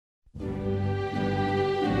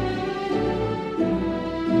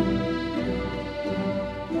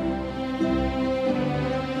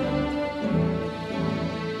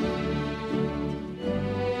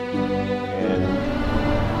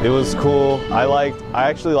It was cool. I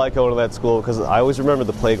actually like going to that school because I always remember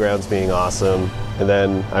the playgrounds being awesome. And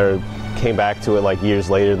then I came back to it like years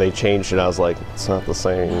later. They changed it. I was like, it's not the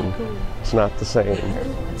same. It's not the same.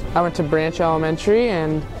 I went to Branch Elementary,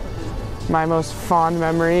 and my most fond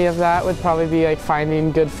memory of that would probably be like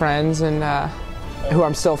finding good friends and who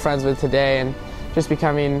I'm still friends with today, and just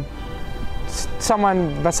becoming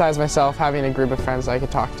someone besides myself, having a group of friends that I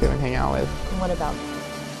could talk to and hang out with. What about?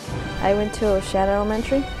 I went to Shadow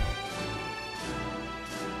Elementary.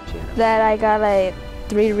 That I got like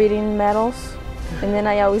 3 reading medals, and then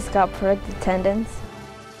I always got perfect attendance.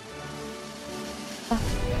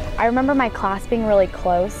 I remember my class being really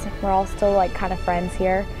close. We're all still like kind of friends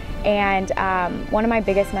here. And one of my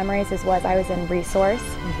biggest memories was I was in resource,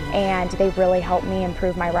 and they really helped me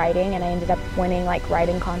improve my writing, and I ended up winning like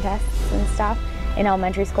writing contests and stuff in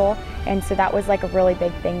elementary school. And so that was like a really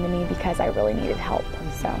big thing to me because I really needed help.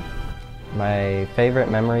 So my favorite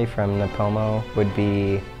memory from Napomo would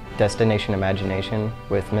be Destination Imagination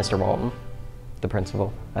with Mr. Walton, the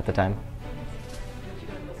principal at the time.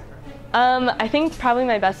 I think probably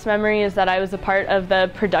my best memory is that I was a part of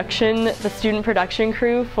the student production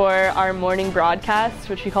crew for our morning broadcast,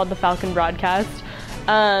 which we called the Falcon Broadcast.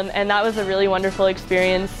 And that was a really wonderful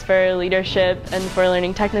experience for leadership and for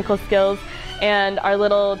learning technical skills. And our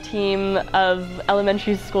little team of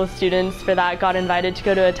elementary school students for that got invited to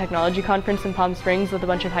go to a technology conference in Palm Springs with a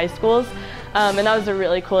bunch of high schools. And that was a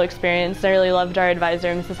really cool experience. I really loved our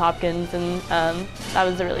advisor, Mrs. Hopkins, and I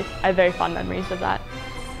have very fond memories of that.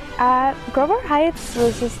 Grover Heights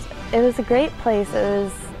it was a great place. It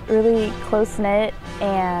was really close-knit,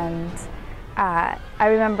 and I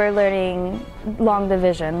remember learning long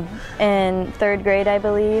division in 3rd grade, I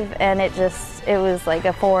believe, and it was like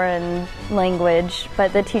a foreign language,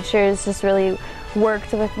 but the teachers just really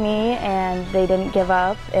worked with me, and they didn't give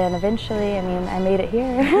up, and eventually, I made it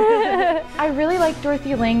here. I really liked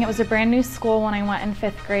Dorothy Ling. It was a brand new school when I went in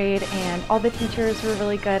 5th grade, and all the teachers were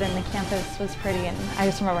really good, and the campus was pretty, and I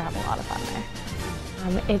just remember having a lot of fun there.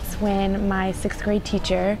 It's when my 6th grade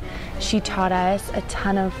teacher, she taught us a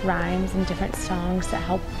ton of rhymes and different songs that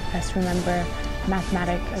help us remember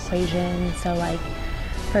mathematic equations. So like,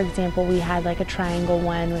 for example, we had like a triangle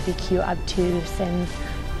one with acute, obtuse, and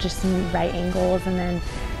just some right angles, and then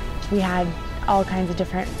we had all kinds of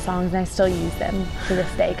different songs, and I still use them to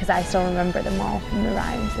this day because I still remember them all from the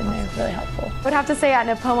rhymes, and they're really helpful. I would have to say at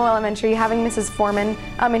Napomo Elementary, having Mrs. Foreman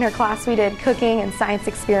in her class, we did cooking and science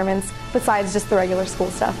experiments besides just the regular school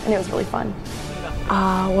stuff, and it was really fun.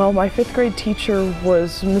 Well, my 5th grade teacher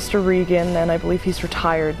was Mr. Regan, and I believe he's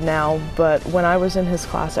retired now, but when I was in his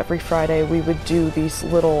class every Friday, we would do these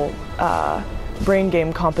little brain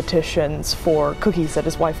game competitions for cookies that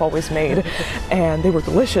his wife always made, and they were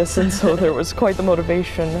delicious, and so there was quite the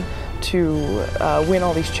motivation to win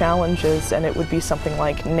all these challenges, and it would be something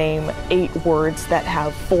like name 8 words that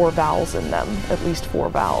have 4 vowels in them, at least 4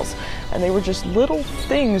 vowels. And they were just little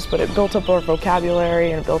things, but it built up our vocabulary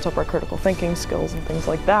and it built up our critical thinking skills and things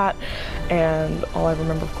like that. And all I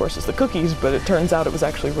remember, of course, is the cookies, but it turns out it was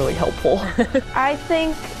actually really helpful. I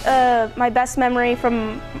think my best memory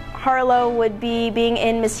from Harlow would be being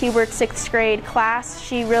in Miss Hubert's 6th grade class.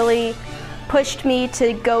 She really pushed me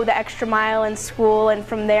to go the extra mile in school, and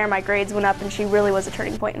from there my grades went up, and she really was a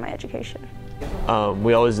turning point in my education.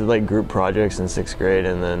 We always did like group projects in 6th grade,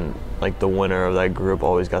 and then like the winner of that group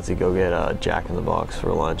always got to go get Jack in the Box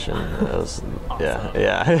for lunch, and it was, yeah.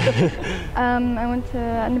 I went to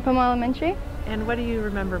Napomo Elementary. And what do you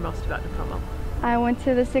remember most about Napomo? I went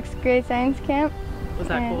to the 6th grade science camp. Was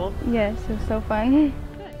that cool? Yes, it was so fun.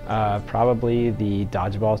 Probably the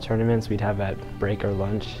dodgeball tournaments we'd have at break or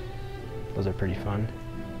lunch. Those are pretty fun.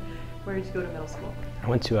 Where did you go to middle school? I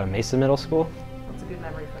went to Mesa Middle School. What's a good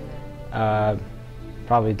memory from there?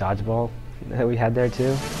 Probably dodgeball that we had there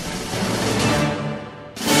too.